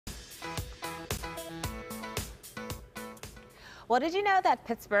Well, did you know that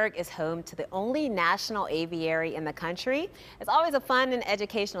Pittsburgh is home to the only National Aviary in the country? It's always a fun and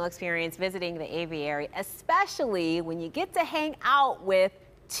educational experience visiting the aviary, especially when you get to hang out with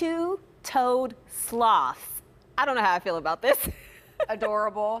two-toed sloths. I don't know how I feel about this.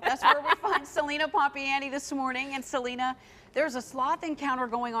 Adorable. That's where we find Celina Pompeani this morning. And Celina, there's a sloth encounter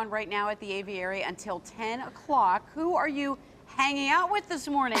going on right now at the aviary until 10 o'clock. Who are you hanging out with this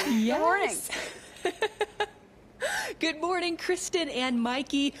morning? Yes. Good morning. Good morning, Kristen and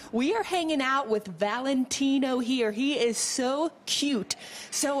Mikey. We are hanging out with Valentino here. He is so cute.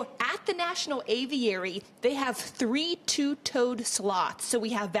 So at the National Aviary, they have 3 two-toed sloths. So we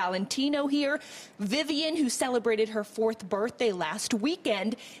have Valentino here, Vivian, who celebrated her 4th birthday last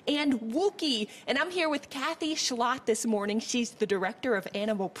weekend, and Wookie. And I'm here with Kathy Schlott this morning. She's the Director of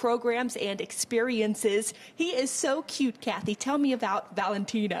Animal Programs and Experiences. He is so cute, Kathy. Tell me about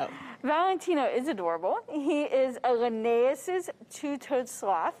Valentino. Valentino is adorable. He is a Linnaeus's two-toed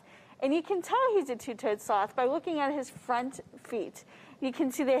sloth, and you can tell he's a two-toed sloth by looking at his front feet. You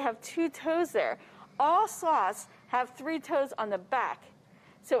can see they have 2 toes there. All sloths have 3 toes on the back,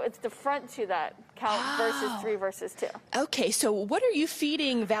 so it's the front 2 that count versus 3 versus 2. Okay, so what are you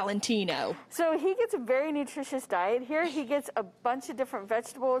feeding Valentino? So he gets a very nutritious diet here. He gets a bunch of different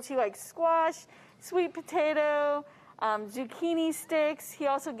vegetables. He likes squash, sweet potato, zucchini sticks. He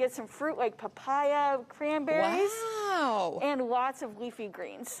also gets some fruit like papaya, cranberries. Wow. And lots of leafy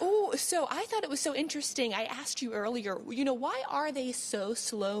greens. Oh, so I thought it was so interesting. I asked you earlier, why are they so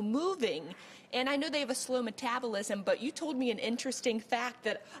slow moving? And I know they have a slow metabolism, but you told me an interesting fact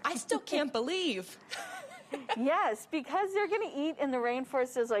that I still can't believe. Yes, because they're going to eat in the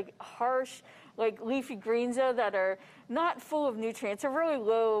rainforest those like harsh, like leafy greens though, that are not full of nutrients. They're really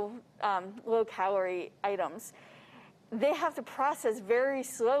low calorie items. They have to process very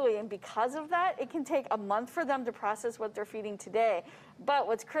slowly, and because of that, it can take a month for them to process what they're feeding today. But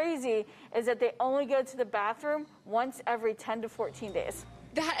what's crazy is that they only go to the bathroom once every 10 to 14 days.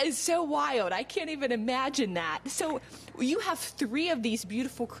 That is so wild. I can't even imagine that. So you have 3 of these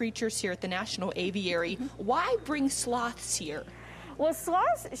beautiful creatures here at the National Aviary. Why bring sloths here? Well,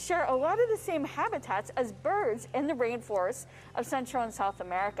 sloths share a lot of the same habitats as birds in the rainforests of Central and South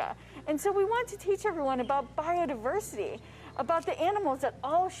America. And so we want to teach everyone about biodiversity, about the animals that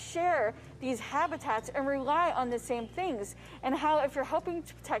all share these habitats and rely on the same things, and how if you're helping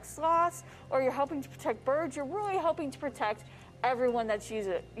to protect sloths or you're helping to protect birds, you're really helping to protect everyone that's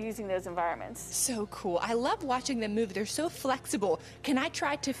using those environments. So cool. I love watching them move. They're so flexible. Can I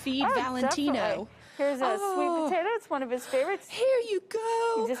try to feed Valentino? Definitely. Here's a sweet potato. It's one of his favorites. Here you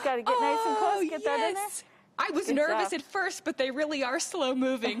go. You just got to get nice and close. Get that in there. I was nervous at first, but they really are slow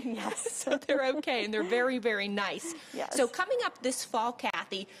moving. Yes. So they're okay, and they're very, very nice. Yes. So coming up this fall,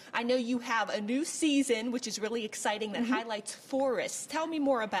 Kathy, I know you have a new season, which is really exciting, that highlights forests. Tell me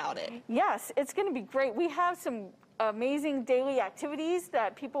more about it. Yes, it's going to be great. We have some amazing daily activities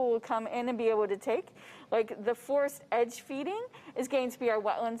that people will come in and be able to take. Like the forest edge feeding is going to be our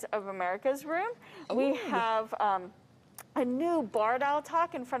Wetlands of America's room. Ooh. We have a new barred owl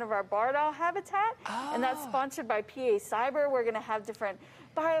talk in front of our barred owl habitat, and that's sponsored by PA Cyber. We're going to have different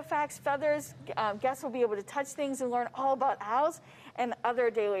biofacts, feathers. Guests will be able to touch things and learn all about owls and other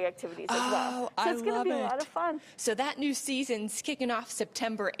daily activities as well. So it's going to be a lot of fun. So that new season's kicking off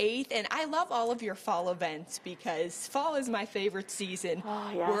September 8th, and I love all of your fall events because fall is my favorite season.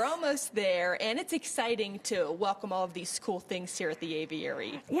 Oh, yes. We're almost there, and it's exciting to welcome all of these cool things here at the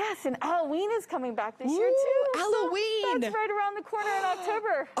aviary. Yes, and Halloween is coming back this year too. Halloween! So that's right around the corner in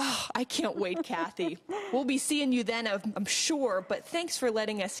October. Oh, I can't wait, Kathy. We'll be seeing you then, I'm sure, but thanks for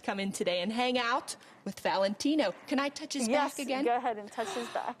letting us come in today and hang out with Valentino. Can I touch his back again? Go ahead and touch his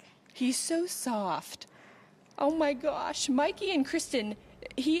back. He's so soft. Oh my gosh, Mikey and Kristen,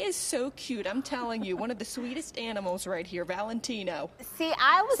 he is so cute. I'm telling you, one of the sweetest animals right here, Valentino. See,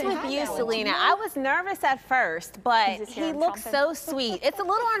 I was with you, Celina. I was nervous at first, but he looks so sweet. It's a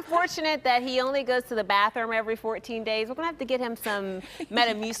little unfortunate that he only goes to the bathroom every 14 days. We're going to have to get him some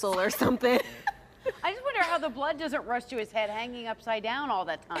Metamucil or something. I just wonder how the blood doesn't rush to his head hanging upside down all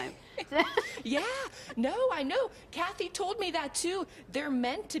that time. Yeah, no, I know. Kathy told me that too. They're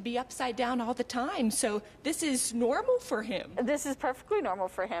meant to be upside down all the time, so this is normal for him. This is perfectly normal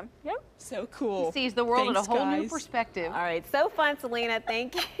for him. Yep. So cool. He sees the world in a whole new perspective. All right, so fun, Celina.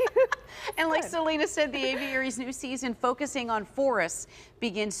 Thank you. And like Celina said, the aviary's new season focusing on forests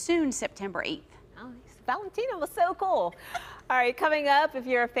begins soon, September 8th. Oh, Valentino was so cool. All right, coming up, if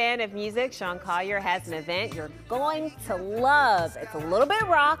you're a fan of music, Sean Collier has an event you're going to love. It's a little bit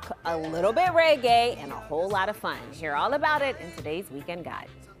rock, a little bit reggae, and a whole lot of fun. Hear all about it in today's Weekend Guide.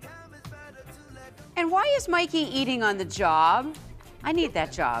 And why is Mikey eating on the job? I need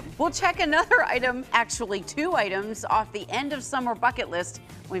that job. We'll check another item, actually 2 items, off the end of summer bucket list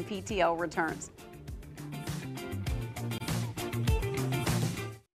when PTL returns.